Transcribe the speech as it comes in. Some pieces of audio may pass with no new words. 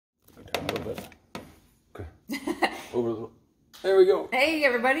over. There we go. Hey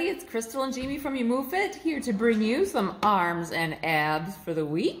everybody, it's Crystal and Jamie from UMUVfit here to bring you some arms and abs for the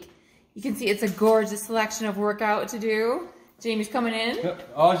week. You can see it's a gorgeous selection of workout to do. Jamie's coming in.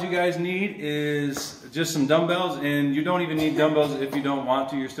 Yep. All you guys need is just some dumbbells, and you don't even need dumbbells if you don't want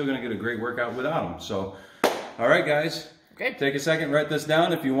to. You're still going to get a great workout without them. So, all right, guys. Great. Take a second, write this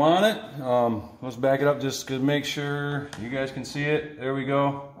down if you want it. Let's back it up just to make sure you guys can see it. There we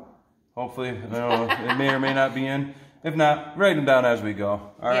go. Hopefully, I don't know, it may or may not be in. If not, write them down as we go.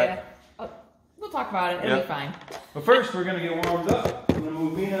 All right. We'll talk about it. It'll be fine. But first, we're going to get warmed up. I'm going to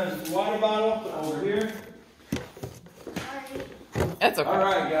move Mina's water bottle over here. That's okay. All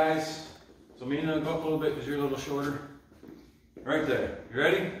right, guys. So Mina, go up a little bit because you're a little shorter. Right there. You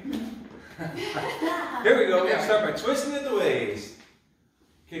ready? Here we go. We're going to start by twisting at the waist.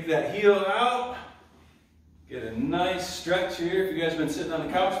 Kick that heel out. Get a nice stretch here. If you guys have been sitting on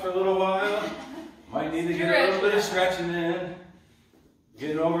the couch for a little while, might need to get a little bit of stretching in.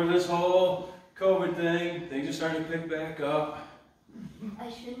 Getting over this whole COVID thing. Things are starting to pick back up. I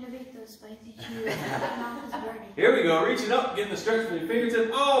shouldn't have ate those spicy cheetos. My mouth is burning. Here we go. Reaching up, getting the stretch from your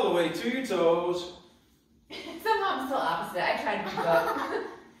fingertip all the way to your toes. Somehow I'm still opposite. I tried to keep up.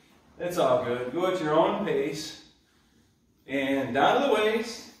 It's all good. Go at your own pace. And down to the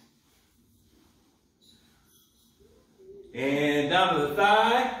waist. And down to the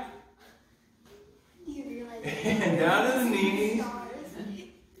thigh. And down to the knees.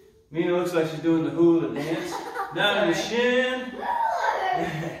 Mina looks like she's doing the hula dance. Down to the shin.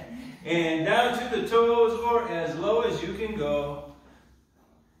 And down to the toes, or as low as you can go.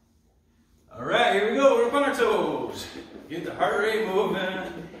 All right, here we go. We're up on our toes. Get the heart rate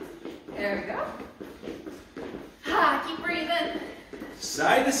moving. There we go. Keep breathing.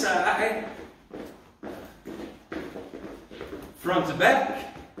 Side to side. Front to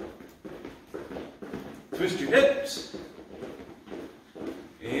back. Twist your hips.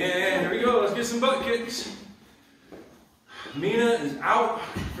 And here we go. Let's get some butt kicks. Mina is out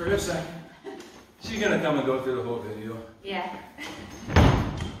for a second. She's going to come and go through the whole video. Yeah.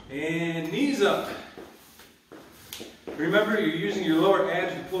 And knees up. Remember, you're using your lower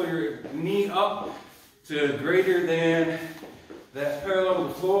abs to pull your knee up to greater than that parallel to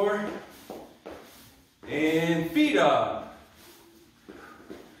the floor. And feet up.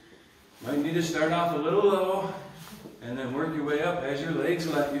 Might need to start off a little low and then work your way up as your legs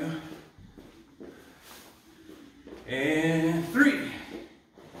let you. And 3,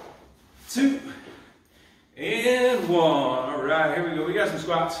 2, and 1. All right, here we go. We got some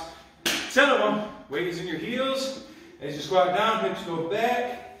squats. 10 of them. Weight is in your heels. As you squat down, hips go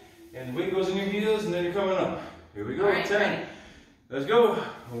back, and the weight goes in your heels, and then you're coming up. Here we go. All right, 10. ready. Let's go.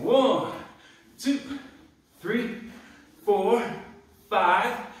 1, 2, 3, 4,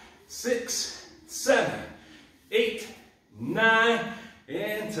 5, 6, 7, 8, 9,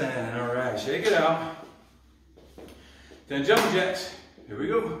 and 10. All right, shake it out. 10 jumping jacks. Here we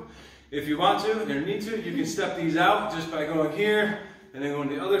go. If you want to and need to, you can step these out just by going here and then going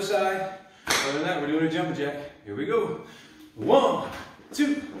to the other side. Other than that, we're doing a jumping jack. Here we go. 1,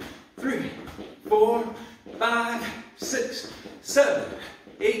 2, 3, 4, 5, 6, 7,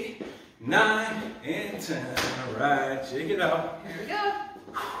 8, 9, and 10. All right, shake it out. Here we go.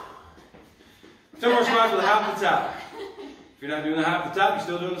 10 more squats with a hop to the top. If you're not doing the hop to the top, you're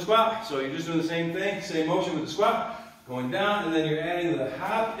still doing the squat. So you're just doing the same thing, same motion with the squat. Going down, and then you're adding the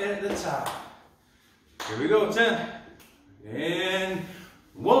hop at the top. Here we go, 10. And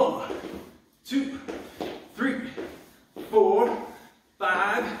 1, 2, 3, 4,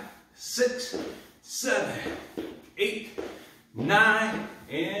 5, 6, 7, 8, 9,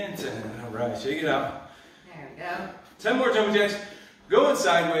 and 10. All right, shake it out. There we go. 10 more jumping jacks. Going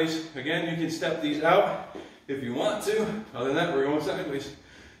sideways. Again, you can step these out if you want to. Other than that, we're going sideways.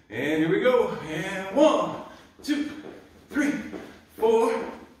 And here we go. And 1, 2, 3, 4,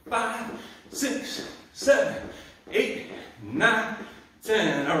 5, 6, 7, 8, 9,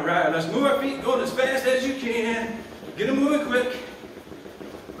 10. All right, let's move our feet going as fast as you can. Get them moving quick.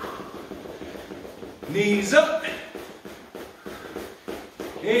 Knees up.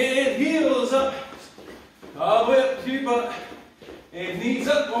 And heels up. All the way up to your butt. And knees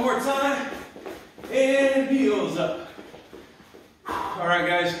up one more time. And heels up. All right,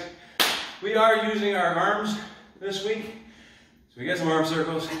 guys. We are using our arms this week. So we got some arm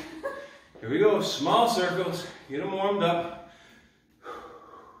circles. Here we go. Small circles. Get them warmed up.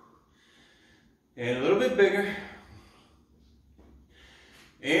 And a little bit bigger.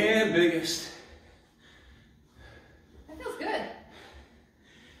 And biggest. That feels good.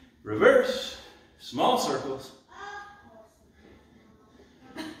 Reverse. Small circles.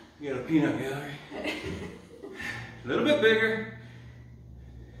 You got a peanut gallery. A little bit bigger.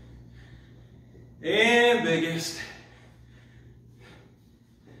 And biggest.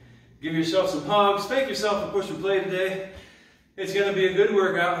 Give yourself some hugs. Thank yourself for push and play today. It's going to be a good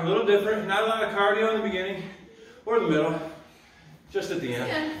workout, a little different. Not a lot of cardio in the beginning or the middle, just at the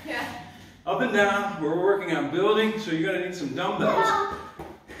end. Yeah. Up and down, we're working on building, so you're going to need some dumbbells.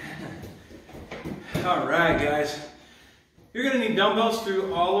 All right, guys. You're going to need dumbbells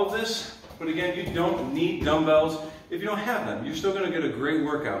through all of this, but again, you don't need dumbbells if you don't have them. You're still going to get a great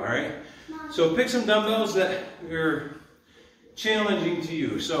workout, all right? So pick some dumbbells that are challenging to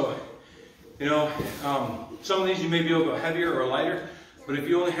you. So, you know, some of these you may be able to go heavier or lighter, but if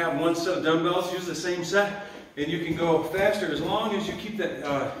you only have one set of dumbbells, use the same set, and you can go faster as long as you keep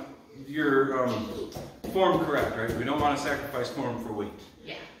that your form correct, right? We don't want to sacrifice form for weight.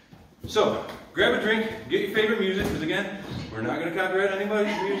 Yeah. So, grab a drink, get your favorite music, because again, we're not going to copyright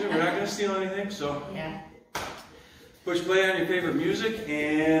anybody's music, we're not going to steal anything, so Yeah. push play on your favorite music,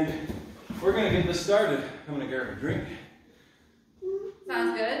 and we're going to get this started. I'm going to grab a drink.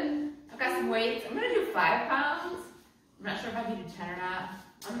 Sounds good. I've got some weights. I'm gonna do 5 pounds. I'm not sure if I can do 10 or not.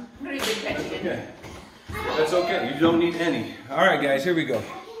 I'm gonna do big catch again. Okay. That's okay, you don't need any. All right, guys, here we go.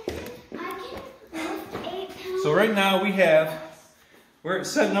 So right now we're at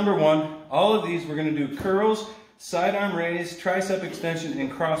set number 1. All of these, we're gonna do curls, side arm raise, tricep extension,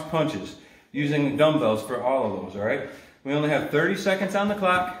 and cross punches using dumbbells for all of those, all right? We only have 30 seconds on the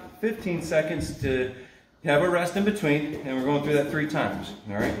clock, 15 seconds to have a rest in between, and we're going through that 3 times,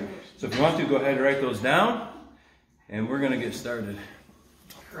 all right? So if you want to, go ahead and write those down, and we're gonna get started.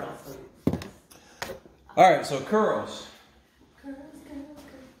 Curls. All right, so curls.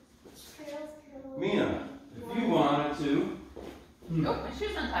 Mina, if you wanted to, Oh, my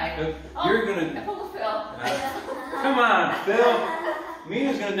shoe's untied. you're gonna, I pulled a Phil. come on, Phil.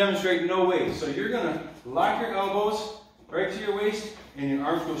 Mina's gonna demonstrate no weight. So you're gonna lock your elbows right to your waist, and your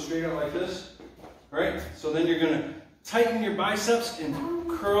arms go straight out like this, right? So then you're gonna tighten your biceps and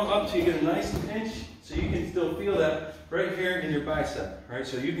curl up till you get a nice pinch, so you can still feel that right here in your bicep, right?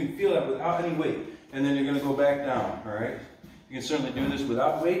 So you can feel that without any weight, and then you're gonna go back down, all right? You can certainly do this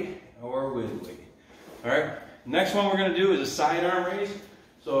without weight or with weight, all right? Next one we're gonna do is a side arm raise.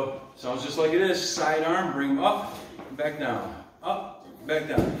 So sounds just like it is, side arm, bring up, back down, back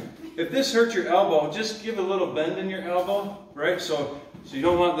down. If this hurts your elbow, just give a little bend in your elbow, right? So you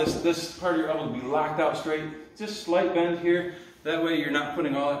don't want this part of your elbow to be locked out straight. Just slight bend here. That way you're not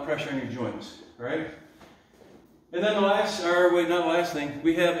putting all that pressure on your joints, right? And then the last, or wait, not the last thing,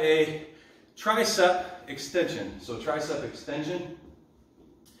 we have a tricep extension. So tricep extension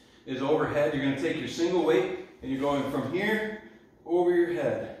is overhead. You're gonna take your single weight and you're going from here over your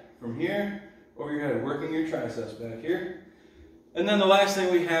head. From here over your head, working your triceps back here. And then the last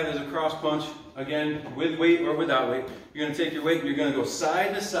thing we have is a cross punch, again, with weight or without weight. You're gonna take your weight and you're gonna go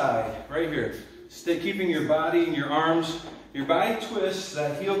side to side, right here. Stay keeping your body and your arms, your body twists,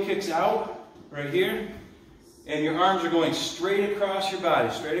 that heel kicks out, right here. And your arms are going straight across your body,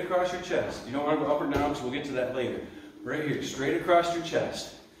 straight across your chest. You don't wanna go up or down, because we'll get to that later. Right here, straight across your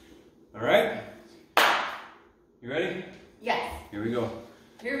chest. All right? You ready? Yes. Here we go.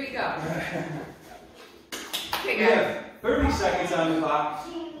 Here we go. Okay, We guys. have 30 seconds on the clock.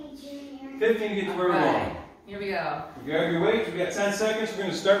 15 to get to where we All want. right. Here we go. Grab your weights. We've got 10 seconds. We're going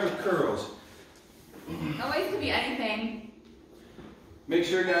to start with curls. No weights could be anything. Make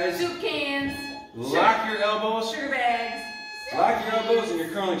sure, guys, Soup cans. lock your elbows. Sugar bags. Lock your elbows and you're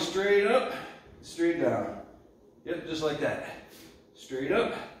curling straight up, straight down. Yep, just like that. Straight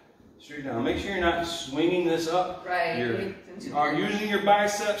up, straight down. Make sure you're not swinging this up. Right. You are using your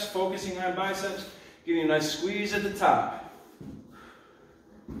biceps, focusing on biceps, getting a nice squeeze at the top.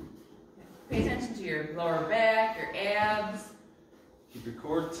 Pay attention to your lower back, your abs. Keep your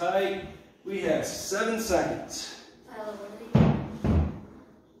core tight. We have 7 seconds.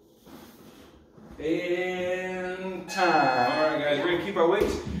 And time. All right, guys, we're gonna keep our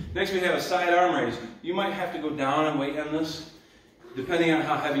weights. Next, we have a side arm raise. You might have to go down and weight on this, depending on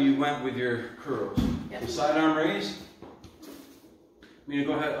how heavy you went with your curls. Yep. So side arm raise. I'm gonna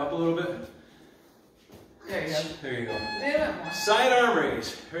go ahead up a little bit. There you go. There you go. A little bit more. Side arm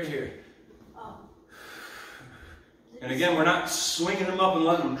raise, right here. And again, we're not swinging them up and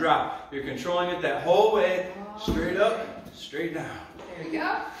letting them drop. You're controlling it that whole way, straight up, straight down. There we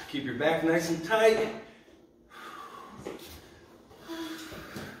go. Keep your back nice and tight.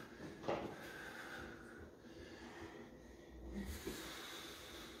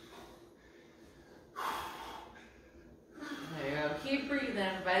 There you go. Keep breathing,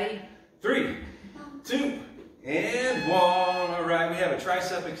 everybody. 3, 2, and 1. All right, we have a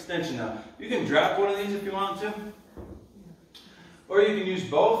tricep extension now. You can drop one of these if you want to. or you can use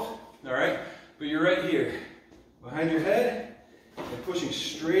both, all right? But you're right here, behind your head, and pushing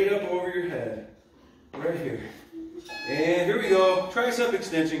straight up over your head, right here. And here we go, tricep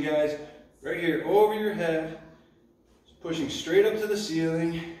extension, guys. Right here, over your head, pushing straight up to the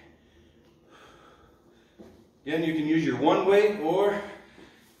ceiling. Again, you can use your one weight, or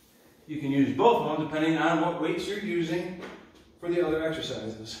you can use both of them, depending on what weights you're using for the other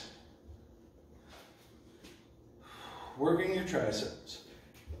exercises. Working your triceps.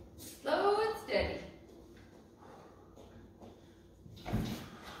 Slow and steady.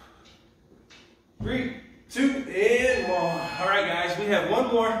 Three, two, and one. All right, guys, we have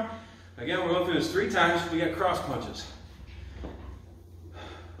one more. Again, we're going through this 3 times. We got cross punches.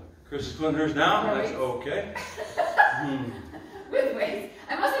 Chris is putting hers down. No That's weights. okay. With weights.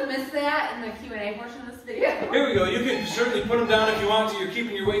 I must have missed that in the Q&A portion of this video. Here we go. You can certainly put them down if you want to. You're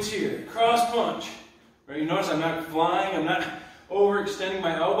keeping your weights here. Cross punch. Right, you notice I'm not flying. I'm not overextending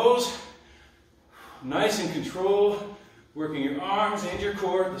my elbows. Nice and controlled. Working your arms and your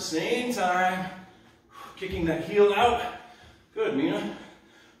core at the same time. Kicking that heel out. Good, Mina.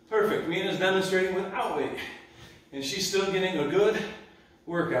 Perfect. Mina's demonstrating without weight. And she's still getting a good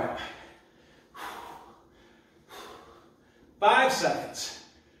workout. 5 seconds.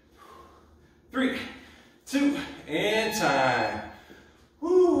 3, 2, and time.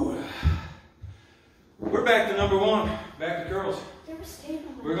 Woo. We're back to number 1. Back to curls.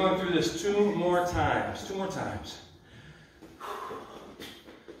 We're going through this 2 more times. 2 more times.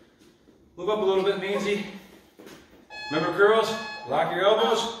 Move up a little bit, Meansy. Remember curls? Lock your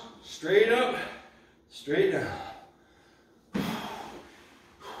elbows. Straight up, straight down.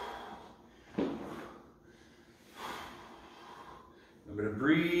 Remember to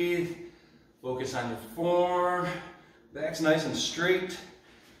breathe. Focus on your form. Back's nice and straight.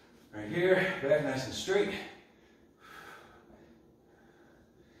 Right here, back nice and straight. If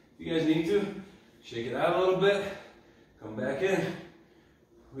you guys need to, shake it out a little bit. Come back in.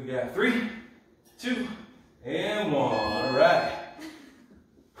 We got 3, 2, and 1. All right.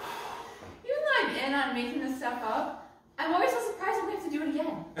 Even though I'm in on making this stuff up, I'm always so surprised when we have to do it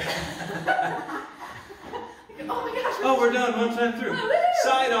again. Oh my gosh. Oh, we're done. 1 time through. Woo!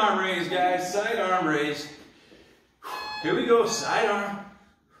 Side arm raise, guys. Side arm raise. Here we go. Side arm.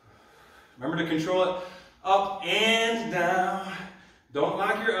 Remember to control it up and down. Don't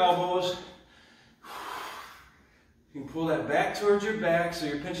lock your elbows. You can pull that back towards your back so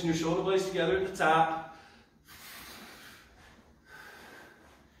you're pinching your shoulder blades together at the top.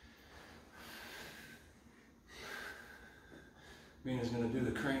 Mina's gonna do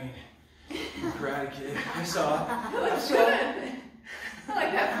the crane. Karate Kid. I saw it. That looks good. I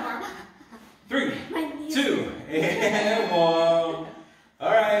like that form. 3, 2, and 1. All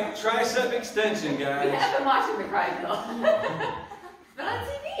right, tricep extension, We guys. have been watching the Pride though. It's been on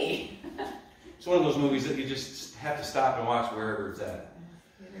TV. It's one of those movies that you just have to stop and watch wherever it's at.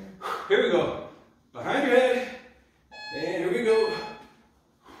 Here we go. Behind your head. And here we go.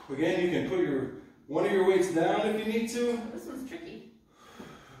 Again, you can put one of your weights down if you need to. This one's tricky.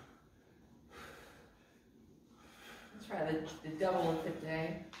 Let's try the double lift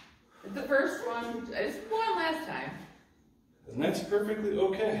today. The first one, I just won last time. And that's perfectly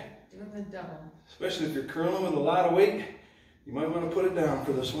okay. Doing the double. Especially if you're curling with a lot of weight, you might want to put it down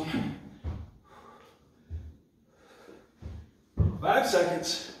for this one. 5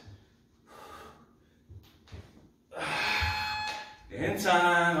 seconds. And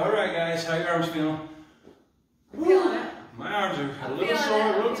time. All right, guys, how your arms feeling? I'm feeling it. My arms are a I'm little feeling sore,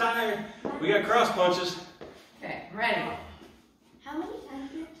 it. a little tired. We got cross punches. Okay, I'm ready. How many times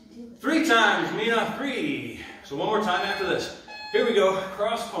do you have to do it? 3 times, Mina, 3. So 1 more time after this. Here we go,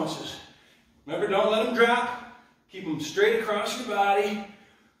 cross punches. Remember, don't let them drop. Keep them straight across your body.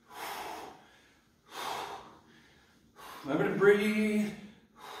 Remember to breathe.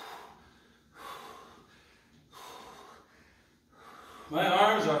 My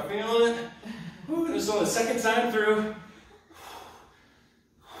arms are feeling it. Ooh, this is only the 2nd time through.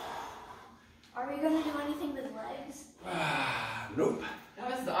 Are we going to do anything with legs? Nope. That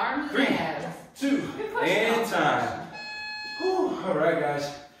was the arms 3, and abs. 2, Good push and down. time. Whew. All right,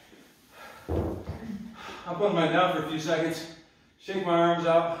 guys. I'll put mine down for a few seconds. Shake my arms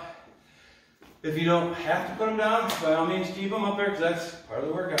out. If you don't have to put them down, by all means keep them up there because that's part of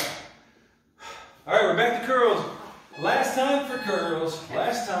the workout. All right, we're back to curls. Last time for curls.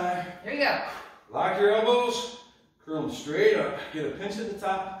 Last time. Here we go. Lock your elbows. Curl them straight up. Get a pinch at the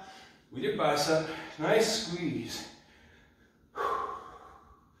top with your bicep. Nice squeeze.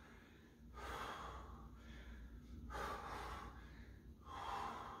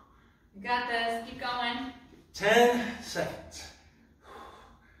 You got this. Keep going. 10 seconds.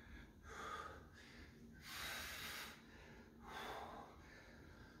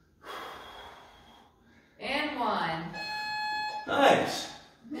 nice.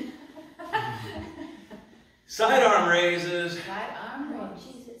 Side arm raises. Side arm Oh, raise.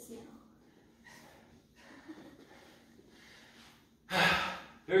 Jesus, no.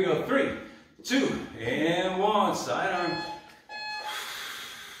 Here we go. 3, 2, and 1. Side arm.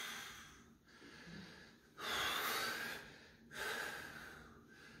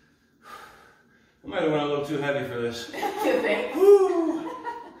 I might have went a little too heavy for this. You think? Woo!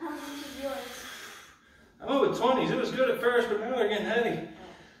 How much is yours? I'm up with 20s. It was good at first, but now they're getting heavy.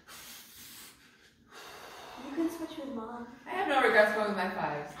 You can switch with Mom. I have no regrets going with my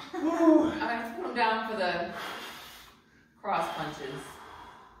 5s. Woo! I'm going to put them down for the cross punches.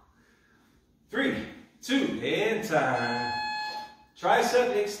 3, 2, and time.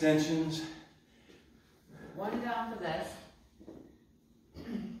 Tricep extensions. 1 down for this.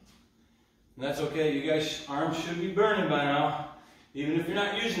 And that's okay. You guys' arms should be burning by now, even if you're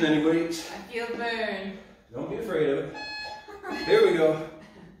not using any weights. I feel the burn. Don't be afraid of it. Here we go.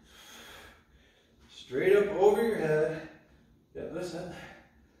 Straight up over your head. Yeah, listen.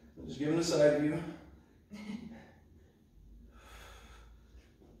 I'm just giving a side view.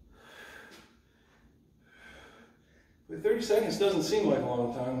 But 30 seconds doesn't seem like a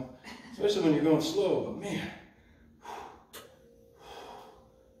long time, especially when you're going slow, but man.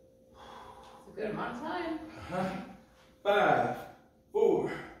 It's a good amount of time. 5,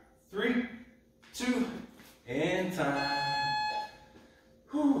 4, 3, 2, and time.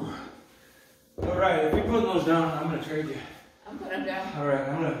 Whew. All right, if you put those down, I'm going to trade you. I'm putting them down. All right,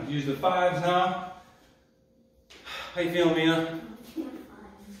 I'm going to use the 5s now. How you feeling, Mia?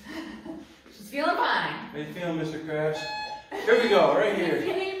 She's feeling fine. How you feeling, Mr. Krabs? Here we go, right here.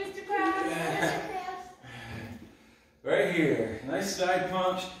 Hey, Mr. Krabs. Yeah. Right here. Nice side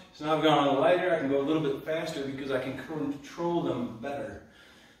punch. So now I've gone a little lighter. I can go a little bit faster because I can control them better.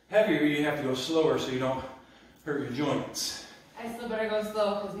 Heavier, you have to go slower so you don't hurt your joints. I still better go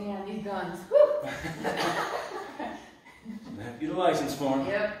slow because we have these guns. Woo! Have to get a license for them.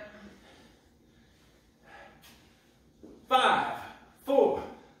 Yep. 5, 4,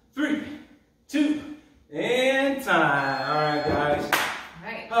 3, 2, and time. All right, guys.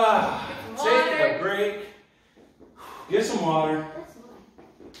 All right. Take a break. Get some water. That's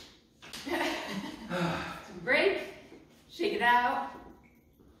mine. Some break. Shake it out.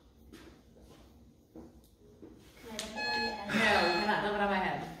 Can I dump it on your No, head? you cannot dump it on my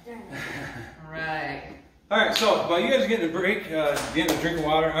head. Darn it. All right. All right, so while you guys are getting a break, getting a drink of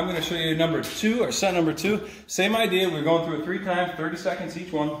water, I'm going to show you number 2, or set number 2. Same idea. We're going through it 3 times, 30 seconds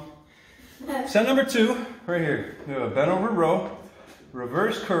each one. Set number 2, right here. We have a bent over row,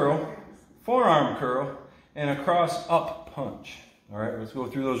 reverse curl, forearm curl, and a cross up punch. All right, let's go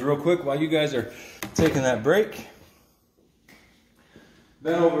through those real quick while you guys are taking that break.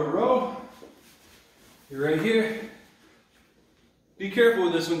 Bent over row. You're right here. Be careful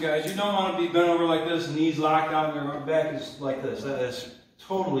with this one, guys. You don't want to be bent over like this, knees locked out, and your back is like this. That is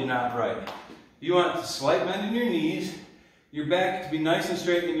totally not right. You want a slight bend in your knees, your back to be nice and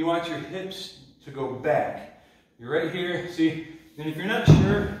straight, and you want your hips to go back. You're right here, see? And if you're not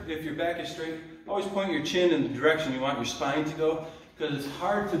sure if your back is straight, always point your chin in the direction you want your spine to go, because it's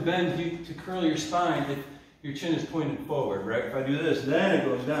hard to bend, to curl your spine if your chin is pointed forward, right? If I do this, then it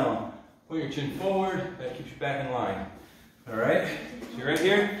goes down. Point your chin forward, that keeps you back in line. All right, so you're right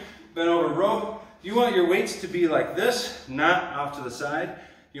here, bent over row. You want your weights to be like this, not off to the side.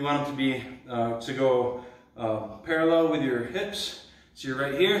 You want them to be, to go parallel with your hips. So you're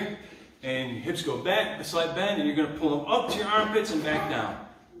right here, and your hips go back, a slight bend, and you're gonna pull them up to your armpits and back down.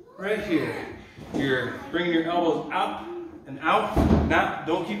 Right here. You're bringing your elbows out and out. Not,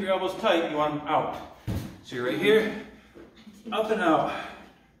 don't keep your elbows tight, you want them out. So you're right here, up and out.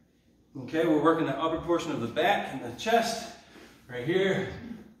 Okay, we're working the upper portion of the back and the chest. Right here,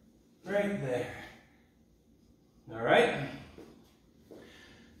 right there. All right.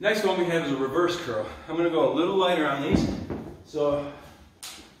 Next one we have is a reverse curl. I'm going to go a little lighter on these. So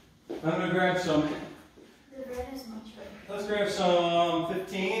I'm going to grab some. The red is much better. Let's grab some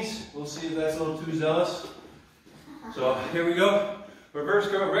 15s. We'll see if that's a little too zealous. So here we go. Reverse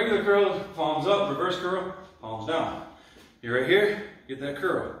curl, regular curl, palms up, reverse curl, palms down. You're right here, get that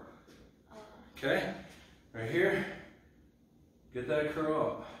curl. Okay, right here, get that curl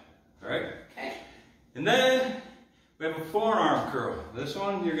up. All right? Okay. And then we have a forearm curl. This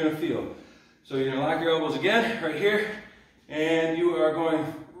one you're gonna feel. So you're gonna lock your elbows again, right here, and you are going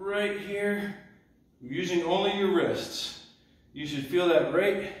right here, using only your wrists. You should feel that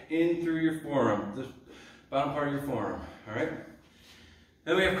right in through your forearm, the bottom part of your forearm, all right?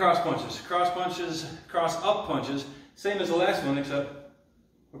 Then we have cross punches. Cross punches, cross up punches, same as the last one, except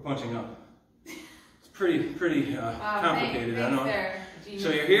we're punching up. Let's pretty complicated, I know. Thanks, So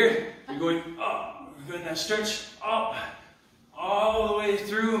you're here, you're going up, you're doing that stretch up, all the way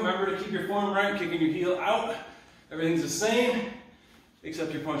through. Remember to keep your form right, kicking your heel out. Everything's the same,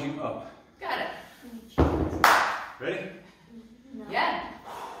 except you're punching up. Got it. Ready? No. Yeah.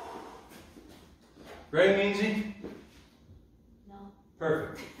 Ready, Meansy? No.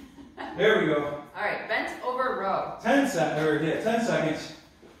 Perfect. There we go. All right, bent over row. 10 seconds.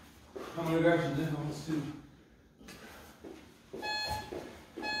 I'm gonna grab some different too.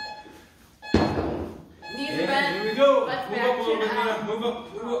 Knees are And bent. here we go. Let's Move back up a little chin bit, out. Nina.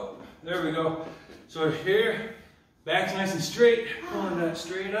 Move up. There we go. So here, back's nice and straight. Pulling that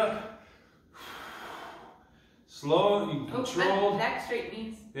straight up. Slow, you can control. Back straight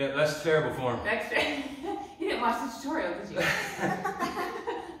means. Yeah, that's terrible form. Back straight. You didn't watch the tutorial, did you?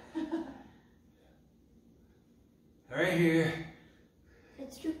 Right here.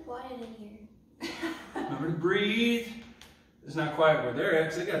 It's too quiet in here. Remember to breathe. It's not quiet where they're at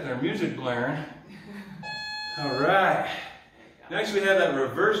because they got their music blaring. All right. Next we have that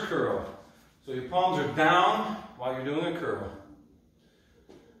reverse curl. So your palms are down while you're doing a curl.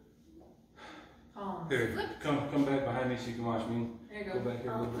 Palms. Here, come back behind me so you can watch me. There you Go go. back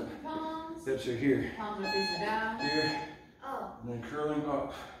here a little bit. Flip the palms. Hips are here. Palms are facing down. Here. Oh, And then curling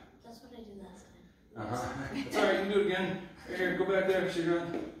up. that's what I did last time. That's all right, you can do it again. Right here, go back there, sit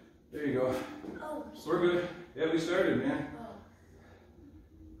down. There you go. Oh, We're good. Yeah, we started, man.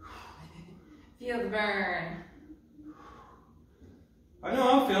 oh. Feel the burn. I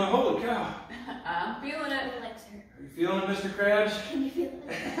know, I'm feeling, holy cow. I'm feeling it. My legs hurt. Are you feeling it, Mr. Krabs? Can you feel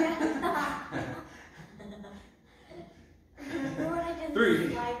it? Remember when I did 3,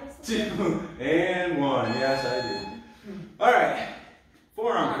 the slide whistle? 2, and 1. Yes, I do. All right,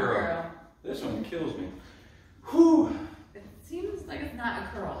 forearm curl. This one kills me. Whew. It seems like it's not a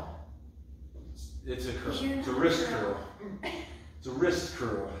curl. It's a curl. It's a wrist curl. It's a wrist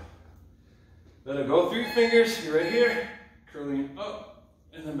curl. Let it go through your fingers. You're right here. Curling up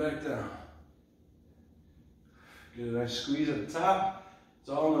and then back down. Get a nice squeeze at the top. It's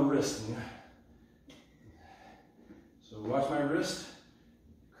all in the wrist. So watch my wrist.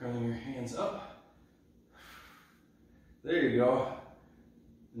 Curling your hands up. There you go.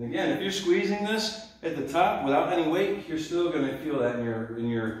 And again, if you're squeezing this at the top without any weight, you're still going to feel that in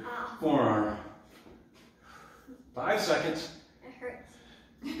your forearm. 5 seconds. It hurts.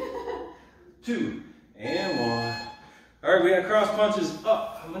 2, and 1. All right, we got cross punches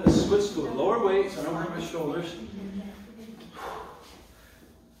up. I'm going to switch to a lower weight so I don't hurt my shoulders.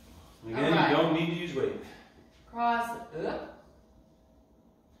 Again, you don't need to use weight. Cross up.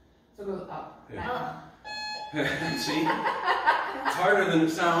 So it goes up. Yeah. Up. See? It's harder than it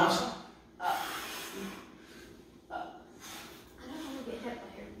sounds. Up. I don't want to get hit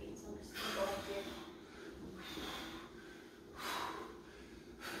by your feet, so I'm just going to go up here.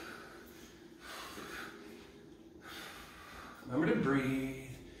 Remember to breathe.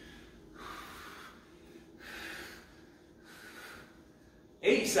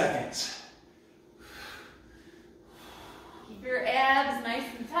 Eight seconds. Keep your abs nice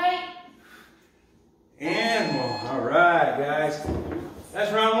and tight. And 1. All right, guys.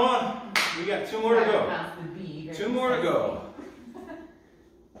 That's round 1. We got 2 more to go. 2 more to go.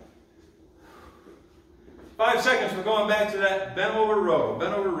 5 seconds. We're going back to that bent over row.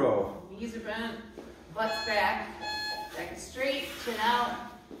 Bent over row. Knees are bent. Butts back. Back is straight. Chin out.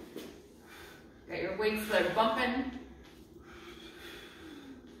 Got your weights that are bumping.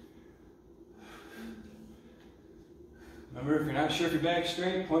 Remember, if you're not sure if your back's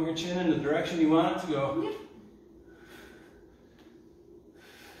straight, point your chin in the direction you want it to go. Yep.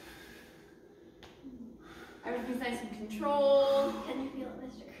 Everything's nice and controlled. Can you feel it,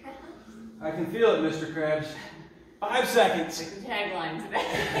 Mr. Krabs? I can feel it, Mr. Krabs. 5 seconds. Like the tagline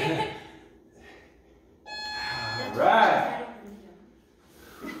today. All right.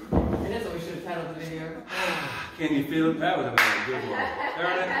 It is what we should have titled the video. Can you feel it? That would have been a good one.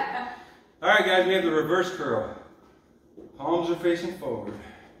 Darn it. All right, guys, we have the reverse curl. Palms are facing forward.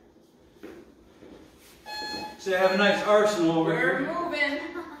 So I have a nice arsenal over We're here. moving.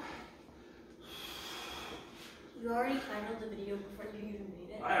 You already titled the video before you even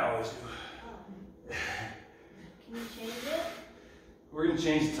made it. I always do. Oh. Can you change it? We're going to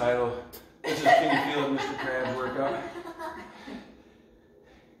change the title. This is Can You Feel It, Mr. Krabs workout.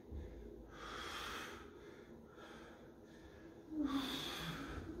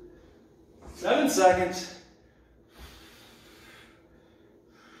 Seven seconds.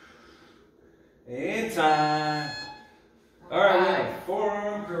 And time. All right, we have a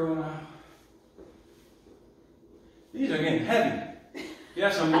forearm curl now. These are getting heavy.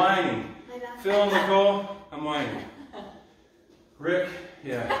 Yes, I'm whining. My back Phil, Nicole, I'm whining. Rick,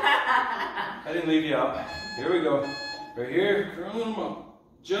 yeah. I didn't leave you out. Here we go. Right here, curling them up.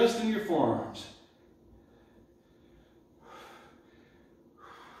 Just in your forearms.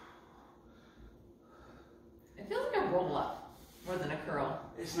 It feels like a roll up more than a curl.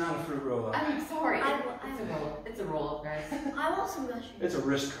 It's not a fruit roll up. I'm sorry. It's a roll up. It's a roll up, guys. I want some gushers. It's a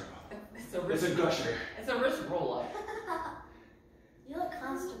wrist curl. It's a gusher. It's a wrist roll up. You look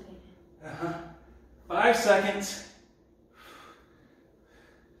constipated. 5 seconds.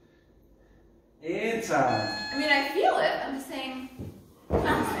 And time. I mean, I feel it. I'm just saying.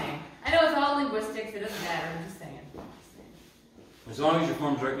 I know it's all linguistics. It doesn't matter. I'm just saying. As long as your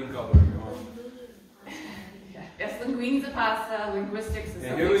form's right, you can color your arm. Yes, linguine's a pasta. Linguistics is.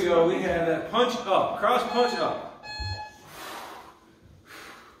 And here we go. We have that punch up, cross punch up.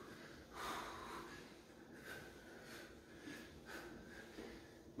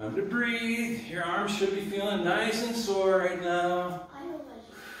 Remember to breathe. Your arms should be feeling nice and sore right now. I know about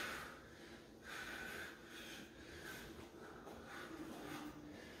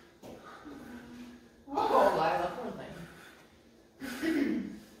you. Oh, Lila, poor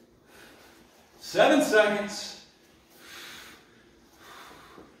thing. 7 seconds.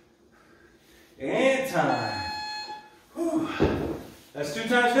 And time. Whew. That's 2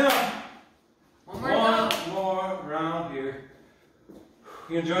 times down. One more more round here.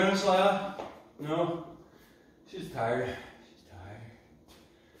 You gonna join us, Lila? No? She's tired. She's tired.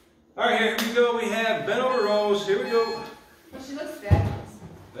 Alright, here we go. We have bent over rows. Here we go. Well, she looks fabulous.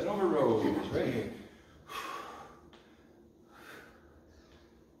 Bent over rows. Right here.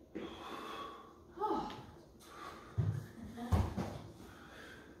 Oh.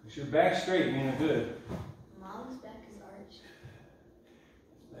 Make sure back straight, meaning good. Mom's back is arched.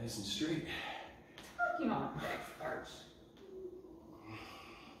 Nice and straight. Talking on back arch.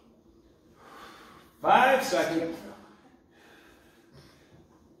 5 seconds.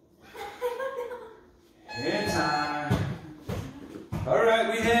 And time. All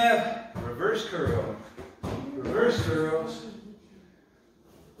right, we have reverse curl. Reverse curls.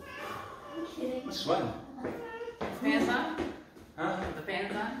 I'm kidding. I'm sweating. Fans on? Huh? The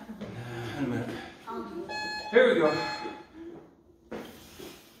fans on? In a minute. I'll do it. Here we go.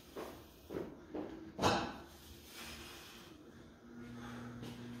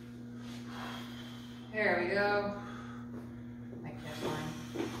 There we go. I can't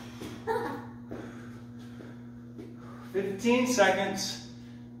find. 15 seconds.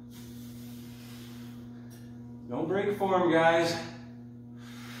 Don't break a form, guys.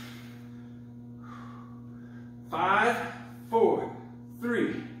 5, 4,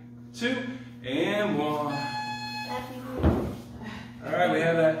 3, 2, and 1. Happy New Year. All right, we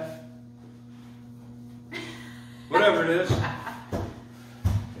have that. Whatever it is.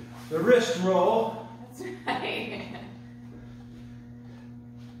 The wrist roll. That's right.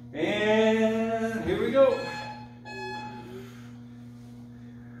 And here we go.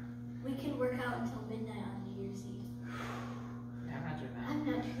 We can work out until midnight on New Year's Eve. Yeah, I'm not doing that. I'm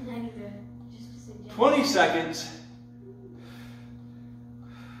not doing that either. Just a suggestion. 20 seconds.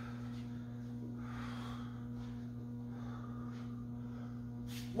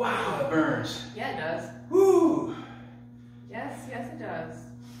 Wow, it burns. Yeah, it does. Woo! Yes, it does.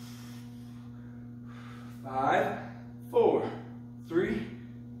 5, 4, 3,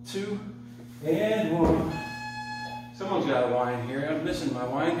 2, and 1. Someone's got a wine here. I'm missing my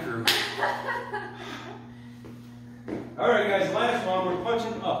wine crew. All right, guys, last one. We're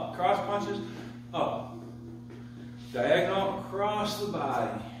punching up. Cross punches up. Diagonal across the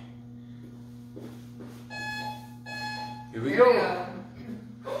body. Here we go.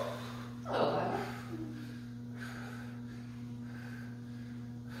 Oh,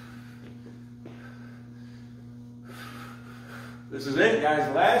 This is it,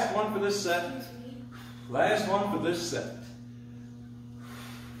 guys. Last one for this set. Last one for this set.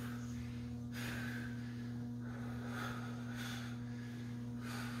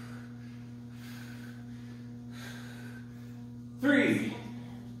 Three,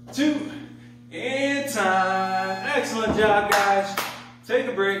 2, and time. Excellent job, guys. Take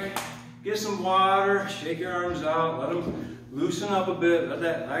a break. Get some water. Shake your arms out. Let them loosen up a bit. Let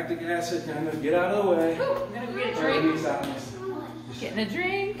that lactic acid kind of get out of the way. Ooh, I'm gonna get a drink. Getting a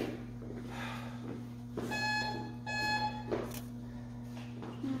drink.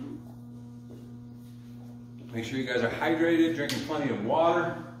 Make sure you guys are hydrated, drinking plenty of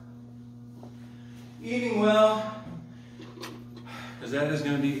water, eating well, because that is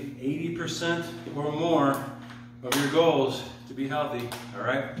going to be 80% or more of your goals to be healthy, all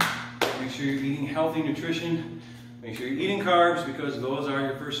right? Make sure you're eating healthy nutrition, Make sure you're eating carbs because those are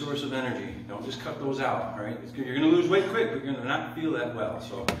your first source of energy. Don't just cut those out, all right? You're gonna lose weight quick, but you're gonna not feel that well.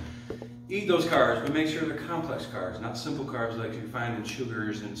 So eat those carbs, but make sure they're complex carbs, not simple carbs like you find in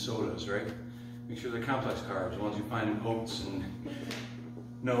sugars and sodas, right? Make sure they're complex carbs, the ones you find in oats and,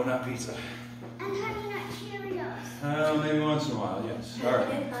 no, not pizza. And Honey Nut Cheerios. Maybe once in a while, yes. All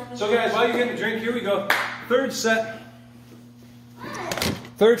right. So guys, while you're getting a drink, here we go. Third set.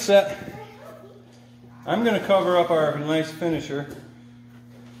 Third set. I'm going to cover up our nice finisher.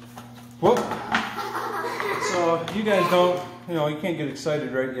 Whoop. So you guys don't, you can't get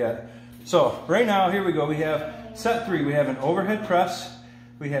excited right yet. So right now, here we go. We have set 3. We have an overhead press.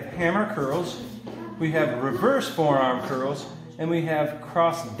 We have hammer curls. We have reverse forearm curls. And we have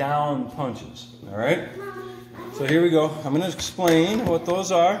cross down punches. All right. So here we go. I'm going to explain what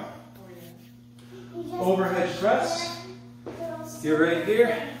those are. Overhead press. You're right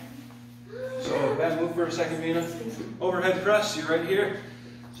here. So back move for a second, Mina. Overhead press, you're right here.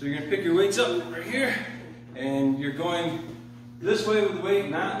 So you're going to pick your weights up right here. And you're going this way with the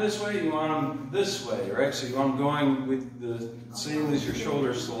weight, not this way. You want them this way, right? So you want them going with the same as your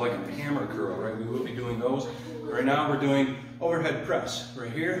shoulders, so like a hammer curl, right? We will be doing those. Right now we're doing overhead press.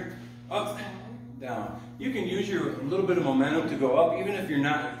 Right here, up, down. You can use your little bit of momentum to go up, even if you're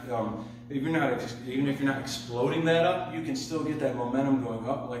not exploding that up, you can still get that momentum going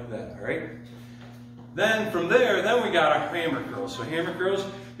up like that, all right? Then from there, we got our hammer curls. So hammer curls,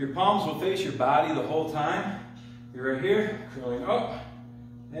 your palms will face your body the whole time. You're right here, curling up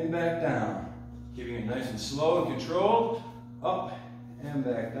and back down. Keeping it nice and slow and controlled. Up and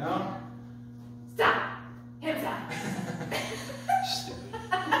back down. Stop. Hands up. Stupid.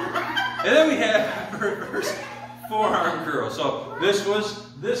 And then we have reverse forearm curl. So this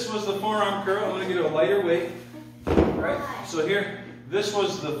was the forearm curl. I'm going to get a lighter weight. Right. So here, this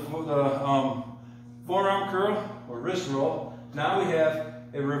was the forearm curl or wrist roll. Now we have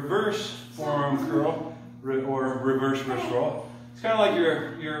a reverse forearm curl or reverse wrist roll. It's kind of like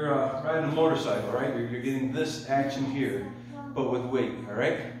you're riding a motorcycle, right? You're getting this action here, but with weight. All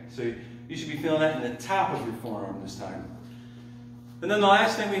right. So you should be feeling that in the top of your forearm this time. And then the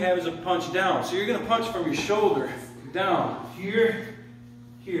last thing we have is a punch down. So you're going to punch from your shoulder down here.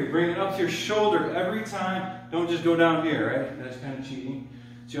 Here, bring it up to your shoulder every time. Don't just go down here, right? That's kind of cheating.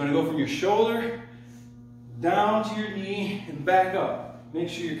 So you want to go from your shoulder down to your knee and back up. Make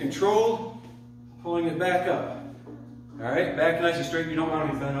sure you're controlled, pulling it back up. All right, back nice and straight. You don't want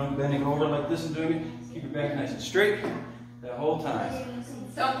to be bending over like this and doing it. Keep your back nice and straight that whole time.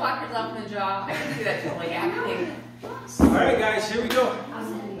 Don't block yourself in the jaw. I can see that totally happening. All right, guys, here we go.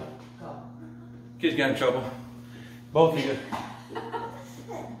 Kids got in trouble. Both of you.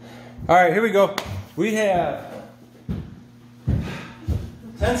 All right, here we go. We have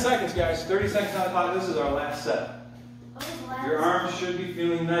 10 seconds, guys. 30 seconds on the clock. This is our last set. Your arms should be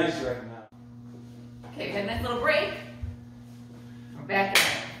feeling nice right now. Okay, we had a nice little break. We're back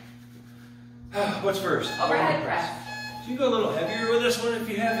in. What's first? Overhead press. So you go a little heavier with this one if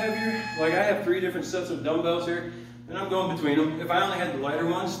you have heavier. Like I have 3 different sets of dumbbells here, and I'm going between them. If I only had the lighter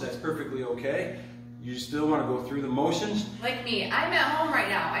ones, that's perfectly okay. You still want to go through the motions. Like me, I'm at home right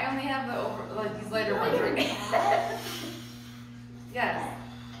now. I only have these lighter ones right now. Yes.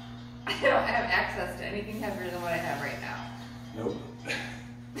 I don't have access to anything heavier than what I have right now. Nope.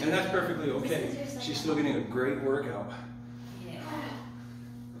 And that's perfectly okay. She's still getting a great workout. Yeah.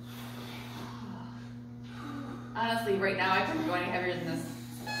 Honestly, right now I couldn't go any heavier than this.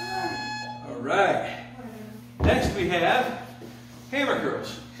 All right. Next we have hammer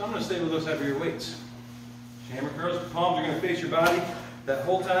curls. So I'm going to stay with those heavier weights. Hammer curls, palms are going to face your body that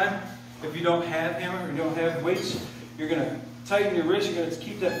whole time. If you don't have hammer or you don't have weights, you're going to tighten your wrist. You're going to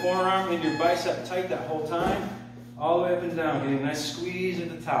keep that forearm and your bicep tight that whole time. All the way up and down, getting a nice squeeze at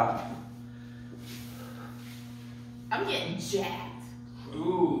the top. I'm getting jacked.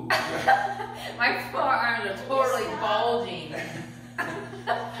 Ooh. My forearms are totally bulging.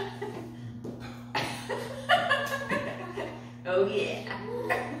 Oh yeah.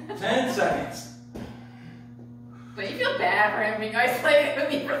 10 seconds. But you feel bad for him being isolated with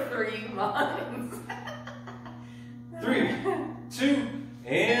me for 3 months. 3, 2,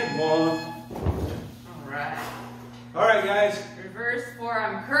 and 1. Alright. Alright guys. Reverse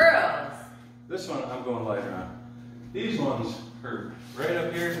forearm curls. This one I'm going lighter on. These ones hurt. Right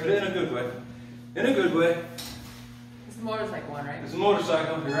up here, but in a good way. In a good way. It's a motorcycle one, right? It's a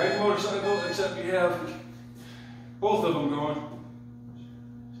motorcycle. You're riding a motorcycle, except you have both of them going.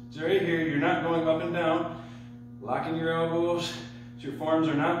 So right here, you're not going up and down. Locking your elbows. So your forearms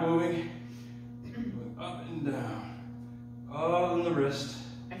are not moving. Going up and down. All in the wrist.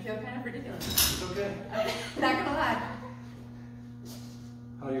 I feel kind of ridiculous. It's okay. I'm not gonna lie.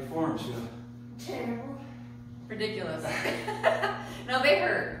 How do your forearms feel? Terrible. Ridiculous. No, they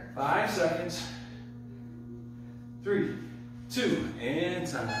hurt. 5 seconds. 3, 2, and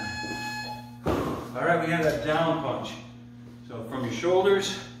time. All right, we have that down punch. So from your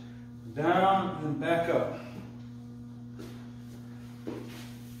shoulders, down and back up.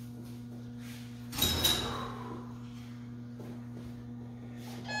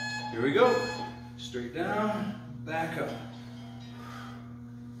 Here we go. Straight down, back up.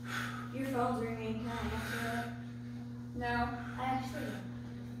 Your phone's ringing. Can I answer it? No. I actually.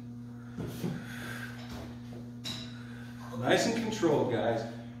 Nice and controlled, guys.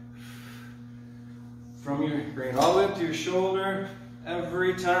 From your, bring it all the way up to your shoulder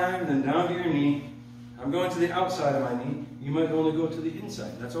every time, then down to your knee. I'm going to the outside of my knee. You might only go to the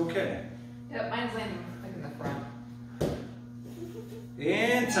inside. That's okay. Yep, mine's landing like in the front.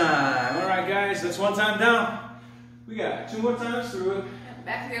 And time. All right, guys, that's one time down. We got 2 more times through it. Yep,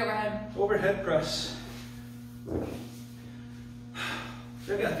 back to the overhead. Overhead press.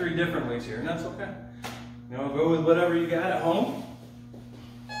 I got 3 different weights here, and that's okay. You know, go with whatever you got at home.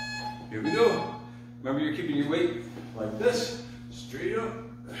 Here we go. Remember, you're keeping your weight like this, straight up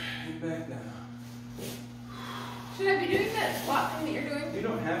and back down. Should I be doing that squat thing that you're doing? You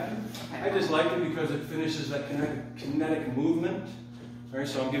don't have to. I just like it because it finishes that kinetic movement. All right,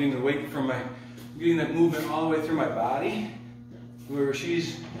 so I'm getting the weight from getting that movement all the way through my body, where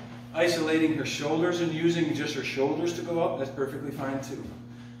she's isolating her shoulders and using just her shoulders to go up. That's perfectly fine too.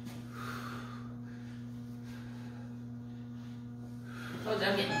 Told you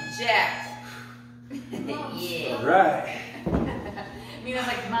I'm getting jacked. Yeah. All right. Mina's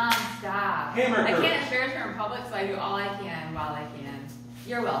like, Mom, stop. Hammer I curls. can't embarrass her in public, so I do all I can while I can.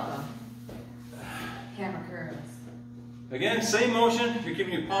 You're welcome. Hammer curls. Again, same motion. You're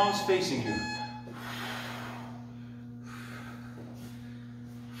keeping your palms facing you.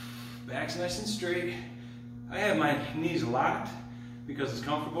 Back's nice and straight. I have my knees locked because it's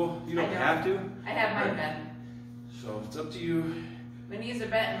comfortable. You don't have to. I have mine bent. So it's up to you. My knees are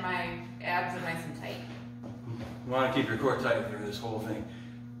bent and my abs are nice and tight. You want to keep your core tight through this whole thing.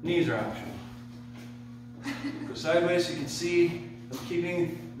 Knees are optional. Go sideways so you can see I'm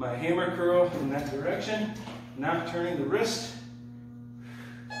keeping my hammer curl in that direction, not turning the wrist.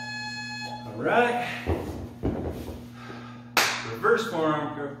 All right. Reverse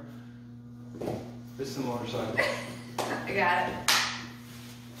forearm curl. This is the motorcycle. I got it.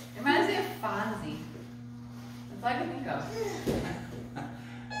 It reminds me of Fonzie. That's all I can think of.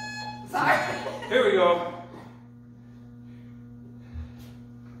 Sorry. Here we go.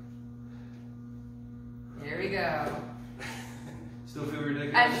 Here we go. Still feel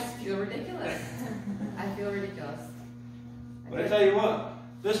ridiculous? I just feel ridiculous. I feel ridiculous. But I tell you what,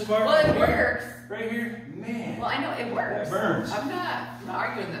 this part Well, it right here, works. right here, man. Well, I know it works. That burns. I'm not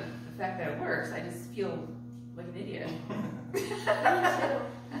arguing the fact that it works. I just feel like an idiot.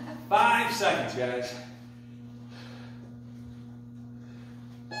 5 seconds, guys.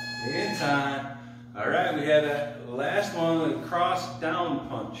 In time. All right, we have that last one, the cross down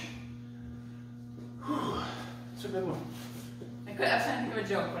punch. It's a good one. I was trying to think of a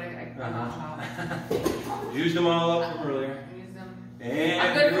joke, but I Used them all up from earlier. use them. And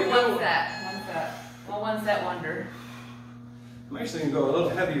I'm good here for we one go. set. One set. Well, one set wonder. I'm actually going to go a little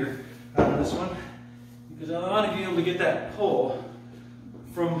heavier out of this one because I want to be able to get that pull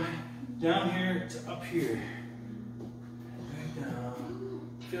from down here to up here. Back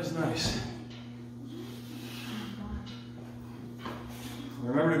down. Feels nice.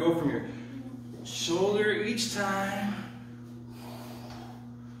 Remember to go from your shoulder each time.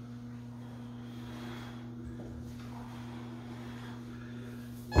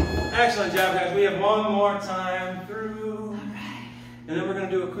 Excellent job, guys. We have one more time through. And then we're going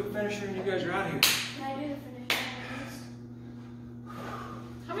to do a quick finisher and you guys are out of here. Can I do the finisher?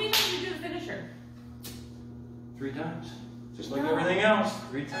 How many times did you do the finisher? 3 times. Just like everything else.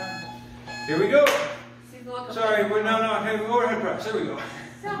 3 times. Here we go. See the look of Sorry, we're no. Okay, overhead press. There we go.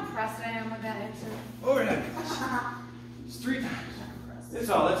 See how impressed I am with that answer? Overhead press. It's 3 times. That's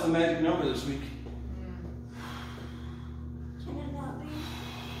all. That's the magic number this week. Can it not be?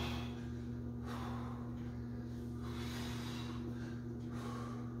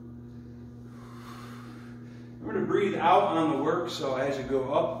 Remember to breathe out on the work. So as you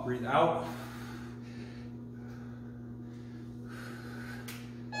go up, breathe out.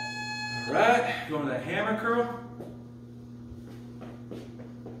 All right. Going to that hammer curl.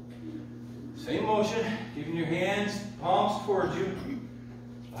 Same motion, keeping your hands, palms towards you.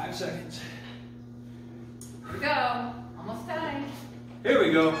 5 seconds. Here we go. Almost time. Here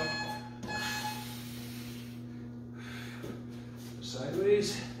we go.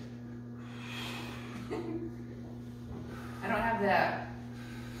 Sideways. I don't have that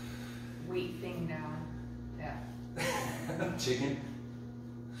weight thing down. Yeah. Chicken.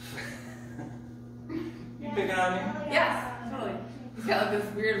 You picking on me? Yes, totally. He's got like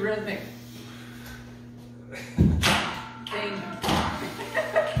this weird rhythmic thing.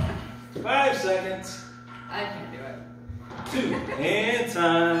 5 seconds. I can't do it. 2 and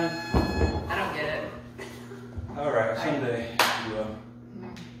time. I don't get it. All right, someday you will.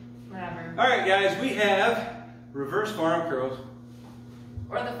 Whatever. All right, guys, we have reverse forearm curls.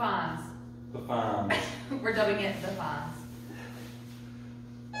 Or the fawns. The fawns. We're dubbing it the fawns.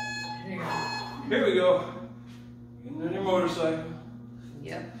 Here you go. Here we go. Getting on your motorcycle.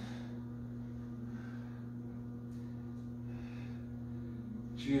 Yep.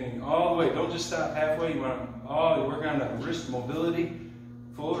 Shooting all the way. Don't just stop halfway. You want to work on that wrist mobility,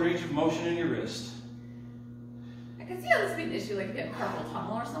 full range of motion in your wrist. I can see how this would be an issue, like if you have carpal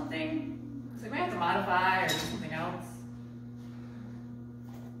tunnel or something. So you might have to modify or do something else.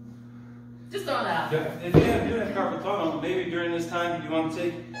 Just throwing that out there. Yeah, if you have carpal tunnel, maybe during this time you want to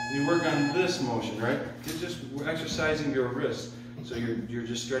take and you work on this motion, right? You're just exercising your wrist, so you're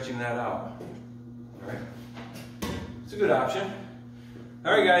just stretching that out. All right, it's a good option.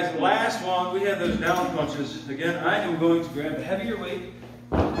 All right, guys, last one. We have those down punches. Again, I am going to grab a heavier weight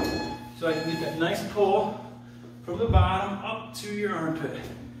so I can get that nice pull from the bottom up to your armpit.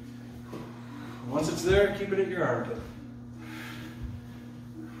 Once it's there, keep it at your armpit.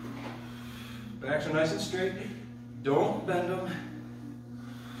 Backs are nice and straight. Don't bend them.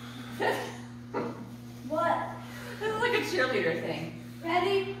 What? This is like a cheerleader thing.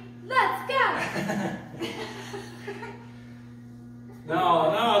 Ready? Let's go! No,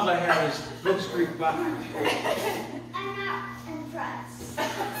 all I have is blitzkrieg back. I'm not impressed.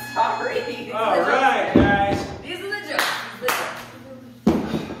 Sorry. All right, guys. These are the jokes.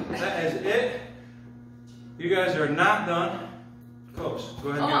 That is it. You guys are not done. Close. Go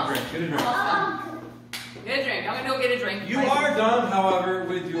ahead and get a drink. Get a drink. Get a drink. I'm going to go get a drink. You are done, however,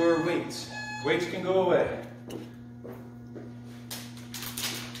 with your weights. Weights can go away.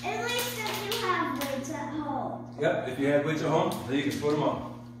 At least if you have weights at home. Yep, if you have weights at home, then you can put them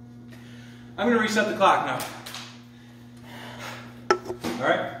on. I'm going to reset the clock now. All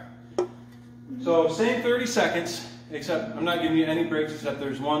right? So same 30 seconds, except I'm not giving you any breaks except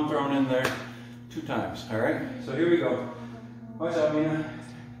there's one thrown in there 2 times. All right? So here we go. Watch out, Mina.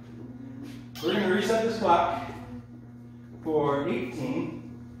 We're going to reset this clock for 18,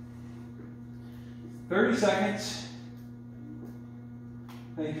 30 seconds.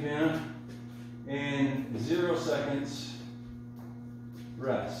 Thank you, Mina. And 0 seconds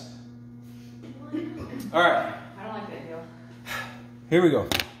rest. All right. I don't like that deal. Here we go.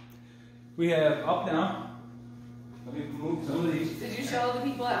 We have up, down. Let me move some of these. Did you show the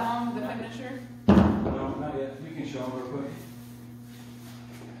people at home the finisher? No, not yet. You can show them real quick.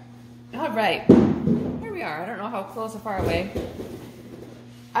 All right. Here we are. I don't know how close or far away.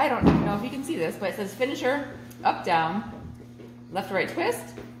 I don't even know if you can see this, but it says finisher, up, down, left to right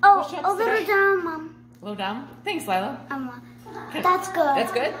twist. Oh, push-ups, a little down, Mom. Low down. Thanks, Lila. That's good.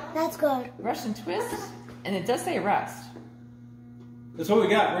 That's good? That's good. Russian twist. And it does say rest. That's what we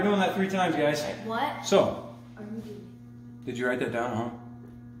got. We're doing that 3 times, guys. What? So, did you write that down, huh?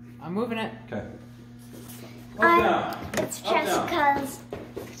 I'm moving it. Okay. Up, down. It's Up, just down. because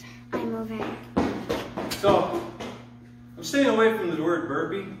I'm moving. So, I'm staying away from the word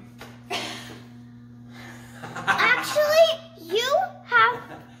burpee. Actually, you have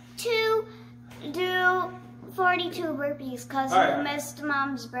to do 42 burpees because All right. you missed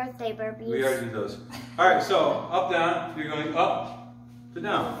Mom's birthday burpees. We already did those. All right, so up, down. You're going up to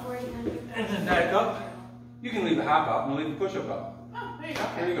down. And then back up. You can leave a hop up and leave a push-up up. Oh, there you go.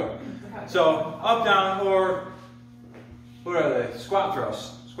 There you go. So up, down, or what are they? Squat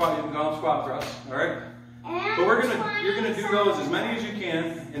thrusts. Squat. You can call them squat thrusts. All right. And But you're gonna do those as many as you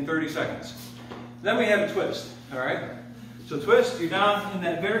can in 30 seconds. Then we have a twist. All right. So twist. You're down in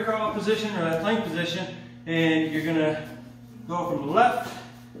that bear crawl position or that plank position, and you're gonna go from left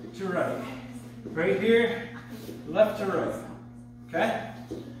to right. Right here, left to right. Okay.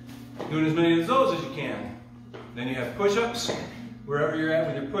 Doing as many of those as you can. Then you have push-ups. Wherever you're at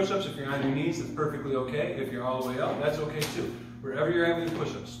with your push-ups, if you're on your knees, that's perfectly okay. If you're all the way up, that's okay too. Wherever you're at with your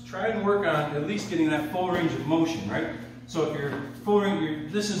push-ups, try and work on at least getting that full range of motion, right? So if you're full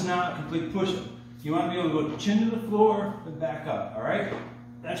range, this is not a complete push-up. You want to be able to go chin to the floor and back up, all right?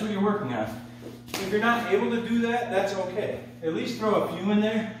 That's what you're working on. If you're not able to do that, that's okay. At least throw a few in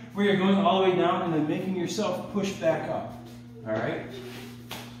there where you're going all the way down and then making yourself push back up. All right?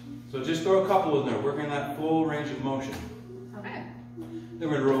 So just throw a couple in there, working that full range of motion. Okay. Then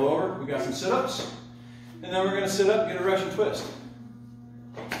we're gonna roll over. We got some sit-ups. And then we're gonna sit up, get a Russian twist.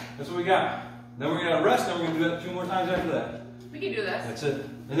 That's what we got. Then we're gonna rest, and we're gonna do that 2 more times after that. We can do this. That's it.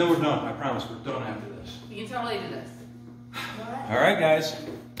 And then we're done. I promise, we're done after this. We can totally do this. All right, guys.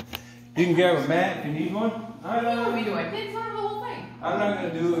 You can grab a mat if you need one. What are we doing? It's not the whole thing. I'm not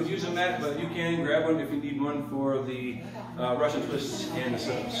gonna use a mat, but you can grab one if you need one for the Russian twists and the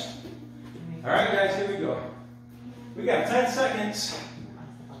sit-ups. All right, guys, here we go. We got 10 seconds.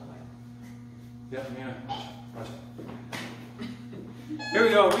 Yep, yeah. Watch it. Here we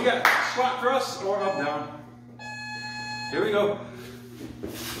go. We got squat thrust or up down. Here we go.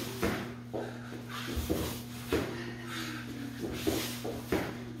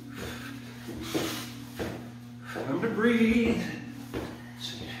 Remember to breathe.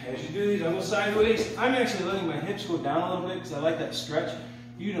 As you do these, I'm going sideways. I'm actually letting my hips go down a little bit because I like that stretch.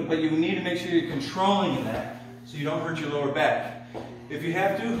 But you need to make sure you're controlling that so you don't hurt your lower back. If you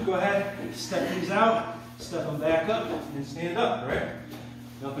have to, go ahead, step these out, step them back up, and stand up, right?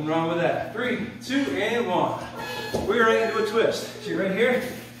 Nothing wrong with that. 3, 2, and 1. We're ready to do a twist. See right here?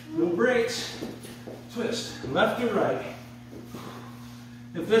 No breaks. Twist, left to right.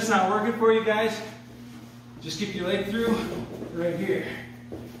 If that's not working for you guys, just kick your leg through right here.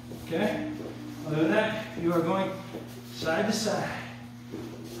 Okay? Other than that, you are going side to side.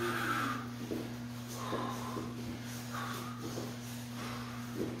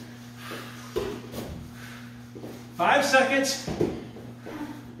 5 seconds.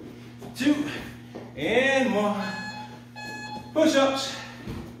 2 and 1. Push-ups.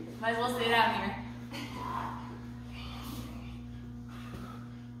 Might as well stay down here.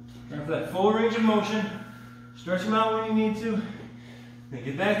 Try for that full range of motion. Stretch them out when you need to. Then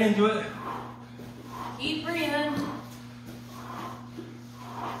get back into it. Keep breathing.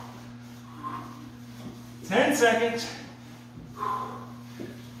 10 seconds.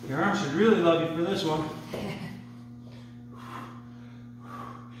 Your arms should really love you for this one.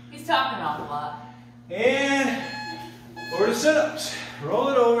 He's talking an awful lot. And over to sit-ups. Roll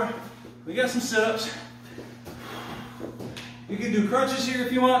it over. We got some sit-ups. You can do crunches here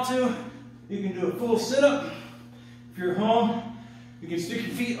if you want to. You can do a full sit-up. If you're home, you can stick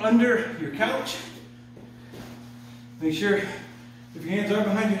your feet under your couch. Make sure if your hands are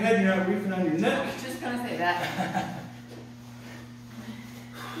behind your head, you're not reefing on your neck. I was just gonna say that.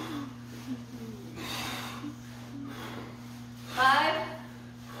 Five.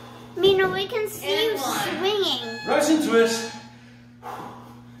 Mina, we can see you And 1. swinging. Russian twist.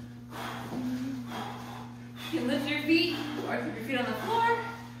 You can lift your feet or keep your feet on the floor.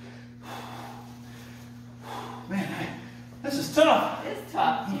 Man, this is tough. It's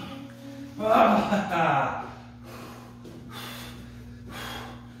tough. Ah.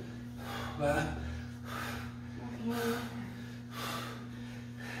 Well,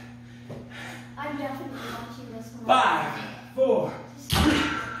 I'm definitely watching this one. 5, 4, 3,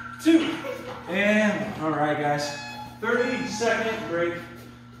 2, and all right, guys. 30-second break.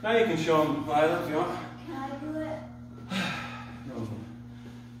 Now you can show them, Violet, if you want. Can I do it?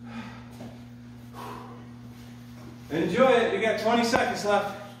 Enjoy it. We got 20 seconds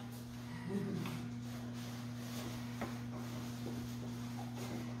left.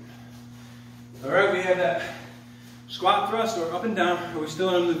 All right, we have that squat thrust or up and down. Are we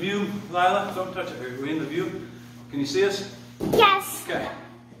still in the view, Lila? Don't touch it. Are we in the view? Can you see us? Yes. Okay.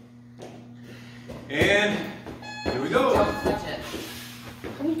 And here we go. Don't touch it.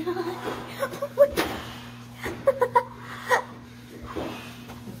 I'm not.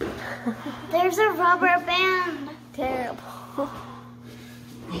 There's a rubber band. Terrible.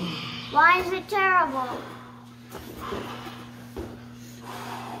 Why is it terrible?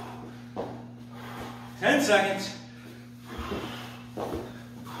 Ten seconds.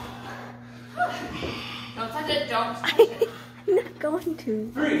 Don't touch it. Don't touch it. I'm not going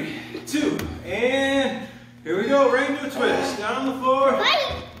to. 3, 2, and here we go. Right into a twist. Down on the floor.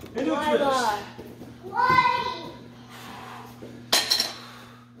 Wait. Into a twist. Wait.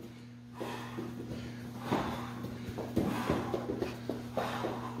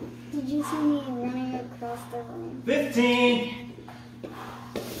 Did you see me running across the room? 15.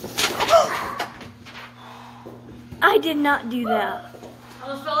 I did not do that. I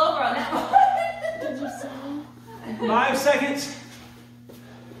almost fell over on that one. Did you see me? 5 seconds.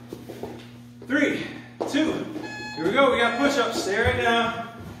 3, 2. Here we go. We got push-ups. Stay right down.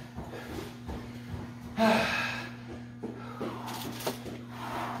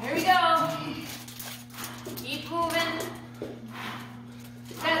 Here we go. Keep moving.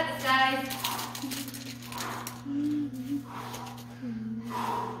 Set the size.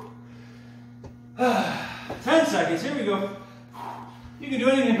 seconds. Here we go. You can do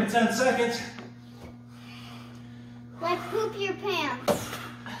anything for 10 seconds. Like poop your pants.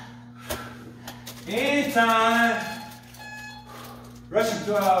 Anytime. Russian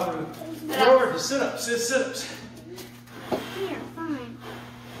forward to sit-ups. Sit-ups. Here, fine.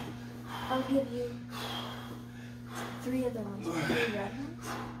 I'll give you 3 of those. 3 red ones.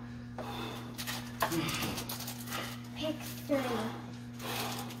 Pick 3.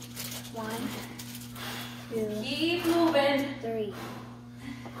 1, 2, Keep moving. 3.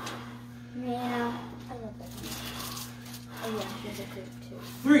 Now, I love that one. Oh yeah, here's a group too.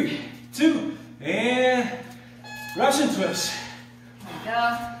 3, 2, and Russian twist. There we go.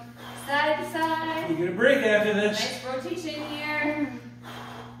 Side to side. You get a break after this. Nice rotation here.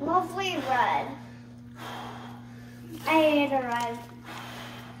 Lovely red. I ate a red.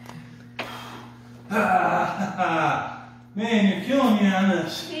 Man, you're killing me on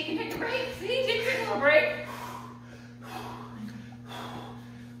this. See, you can take a break. See, Jimmy's taking a little break.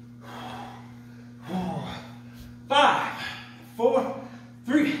 5, 4,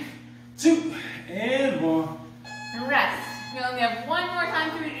 3, 2, and 1. And rest. We only have one more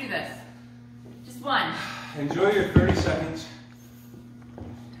time for you to do this. Just one. Enjoy your 30 seconds.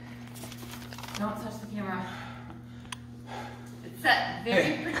 Don't touch the camera. It's set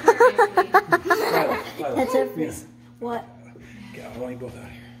very precariously. That's it. What? Okay, I want you both out of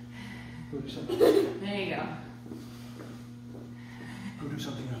here. Go do something. There you go. Go do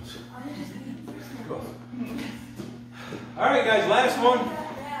something else. Go. All right, guys, last one.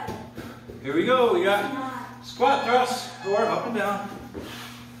 Here we go. We got squat thrusts, or up and down.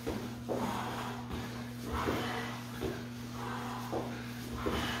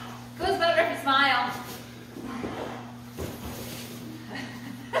 Feels better if you smile.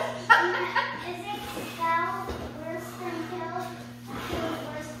 Is it spell worse than kill? Kill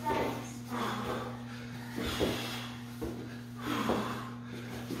worse than spell?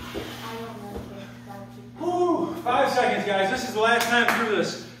 I don't know if it's spell. Woo, 5 seconds, guys. This is the last time through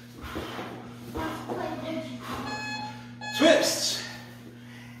this. Let's play digital. Twists.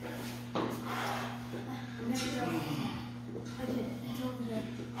 Would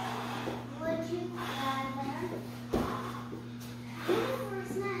you rather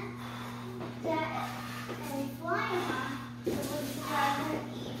that a flying one, or would you rather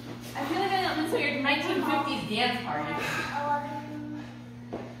eat I feel like I'm into your 1950s dance party.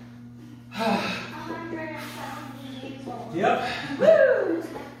 170 years old? Yep. Woo!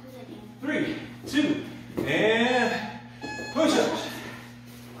 3, 2, and push-ups.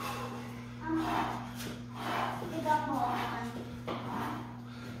 Give up more.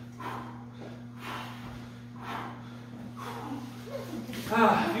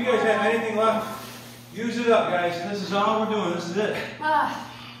 If you guys have anything left, use it up, guys. This is all we're doing. This is it. Ah,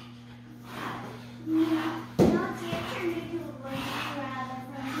 Now it's your turn to do what you rather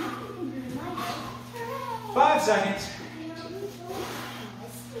from you can do my 5 seconds.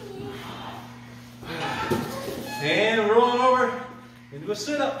 And rolling over into a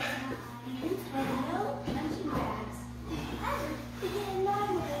sit-up.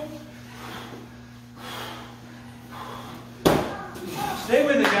 Stay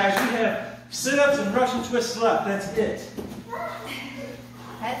with it, guys. We have sit-ups and Russian twists left. That's it.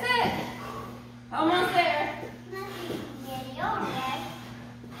 that's it. Almost there.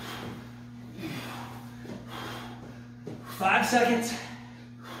 5 seconds.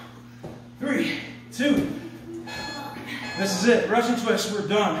 3, 2. This is it. Russian twist. We're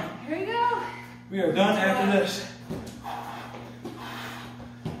done. Here we go. We are done after this.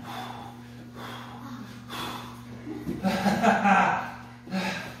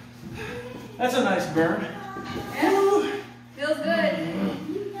 That's a nice burn. Yeah. Woo. Feels good.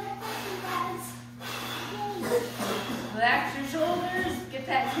 Relax your shoulders. Get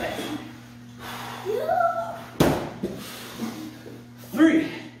that twist. 3,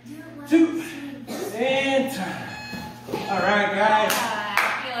 2, and turn. All right, guys. I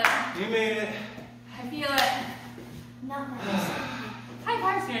feel it. You made it. I feel it. High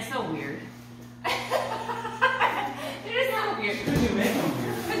fives here are so weird. They're just so weird. How did you make them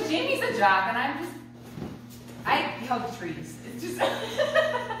here? Because Jamie's a jock and I hug trees. It's just.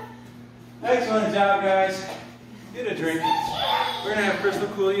 Excellent job, guys. Get a drink. We're gonna have Crystal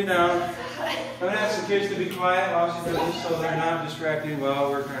cool you down. I'm gonna ask the kids to be quiet while she does this so they're not distracting while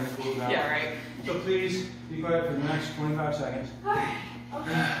we're trying to cool down. Yeah, right. So please be quiet for the next 25 seconds. Alright.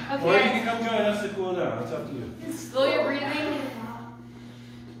 Okay. Or you can come join us to cool down. It's up to you. Slow your breathing.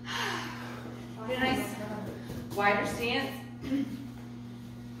 Get a nice wider stance. You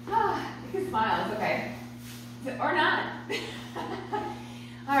can smile, it's okay. Or not.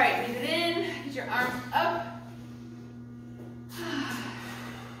 Alright, breathe it in. Get your arms up.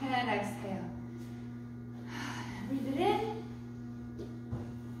 and exhale. Breathe it in.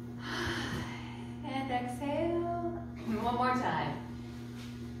 And exhale. One more time.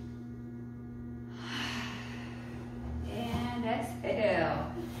 And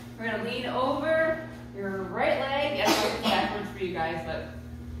exhale. We're gonna lean over your right leg. Yeah, it's backwards for you guys, but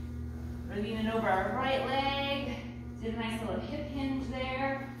we're leaning over our right leg. Did a nice little hip hinge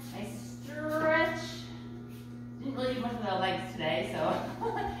there. Nice stretch. Didn't really do much with our legs today, so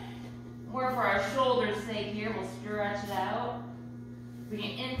more for our shoulders' sake here. We'll stretch it out. Bring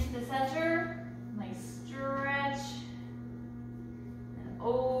it into the center. Nice stretch. And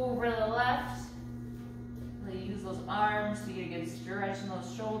over the left. Really use those arms to get a good stretch in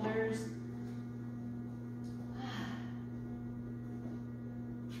those shoulders.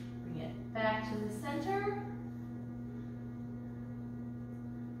 Bring it back to the center.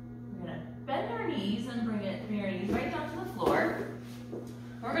 We're going to bend our knees and bring your knees right down to the floor.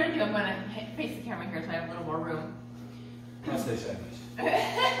 What we're going to do, I'm going to face the camera here so I have a little more room. I'll stay sideways.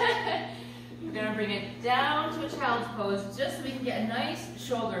 We're going to bring it down to a child's pose just so we can get a nice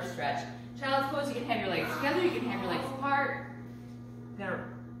shoulder stretch. Child's pose, you can have your legs together, you can have your legs apart. You're going to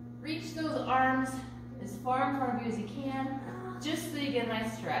reach those arms as far in front of you as you can, just so you get a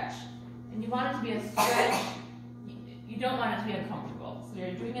nice stretch. And you want it to be a stretch, you don't want it to be uncomfortable. So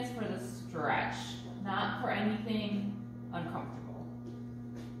you're doing this for the stretch, not for anything uncomfortable.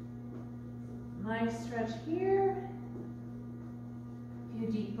 Nice stretch here. A few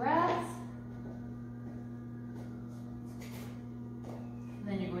deep breaths. And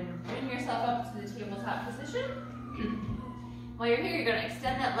then you're going to bring yourself up to the tabletop position. While you're here, you're going to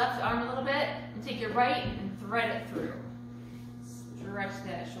extend that left arm a little bit and take your right and thread it through. Stretch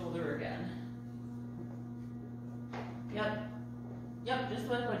that shoulder again. Yep. Yep, just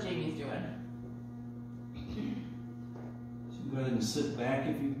like what Jamie's doing. So go ahead and sit back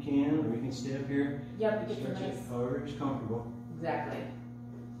if you can, or you can stay up here. Yep, you get Stretch your nice. it however is comfortable. Exactly.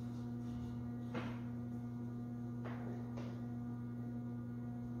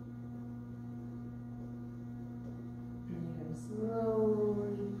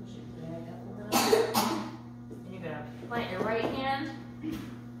 Slowly push it back up a little bit. And you're going to plant your right hand and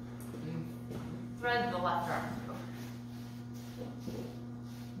thread the left arm through.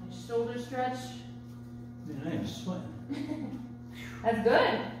 Nice shoulder stretch. Man, I am sweating. That's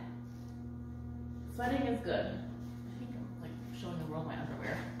good. Sweating is good. I think I'm like showing the world my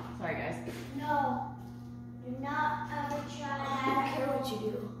underwear. Sorry guys. No. Do not ever try. I don't care what you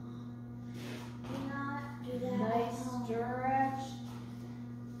do. Do not do that. Nice stretch.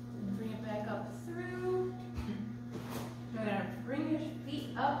 And bring it back up through. You're going to bring your feet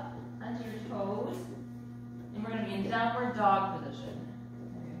up onto your toes. And we're going to be in downward dog position.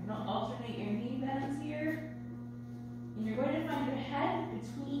 You're going to alternate your knee bends here. And you're going to find your head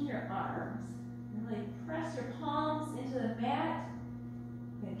between your arms. And really press your palms into the mat.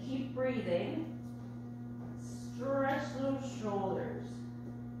 And keep breathing. Stretch those shoulders.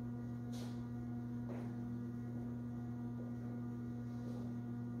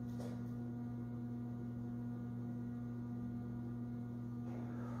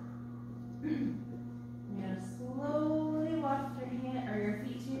 You're going to slowly walk your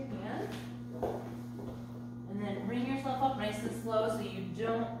feet to your hands. And then bring yourself up nice and slow so you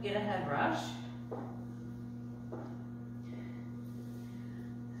don't get a head rush.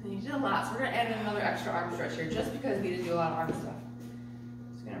 And you did a lot, so we're going to add in another extra arm stretch here just because we did do a lot of arm stuff.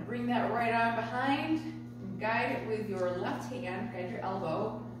 Just going to bring that right arm behind and guide it with your left hand, guide your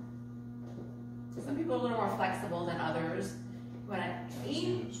elbow. So some people are a little more flexible than others. You want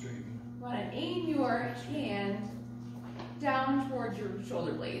to aim your hand down towards your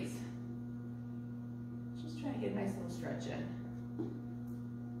shoulder blades. Just trying to get a nice little stretch in.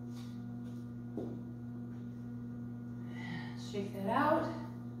 Shake that out.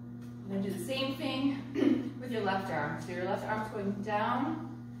 You're going to do the same thing with your left arm. So your left arm's going down,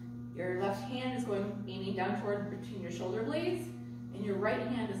 your left hand is aiming down toward between your shoulder blades, and your right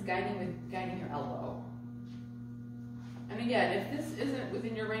hand is guiding your elbow. And again, if this isn't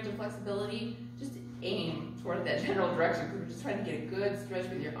within your range of flexibility, just aim toward that general direction because we're just trying to get a good stretch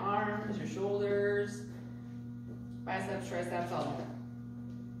with your arms, your shoulders, biceps, triceps, all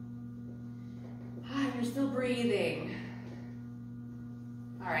that. You're still breathing.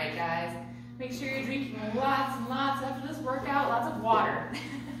 All right, guys, make sure you're drinking lots and lots after this workout, lots of water.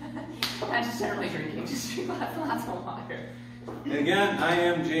 Not just generally drinking, just drink lots and lots of water. And again, I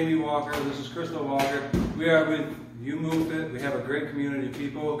am Jamie Walker. This is Crystal Walker. We are with UMUVfit. We have a great community of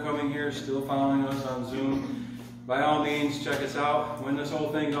people coming here, still following us on Zoom. By all means, check us out. When this whole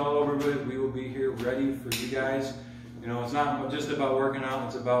thing's all over with, we will be here ready for you guys. You know, it's not just about working out,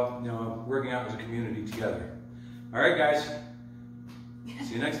 it's about, you know, working out as a community together. All right, guys.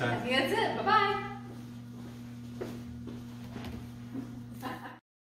 See you next time. I think that's it. Bye-bye.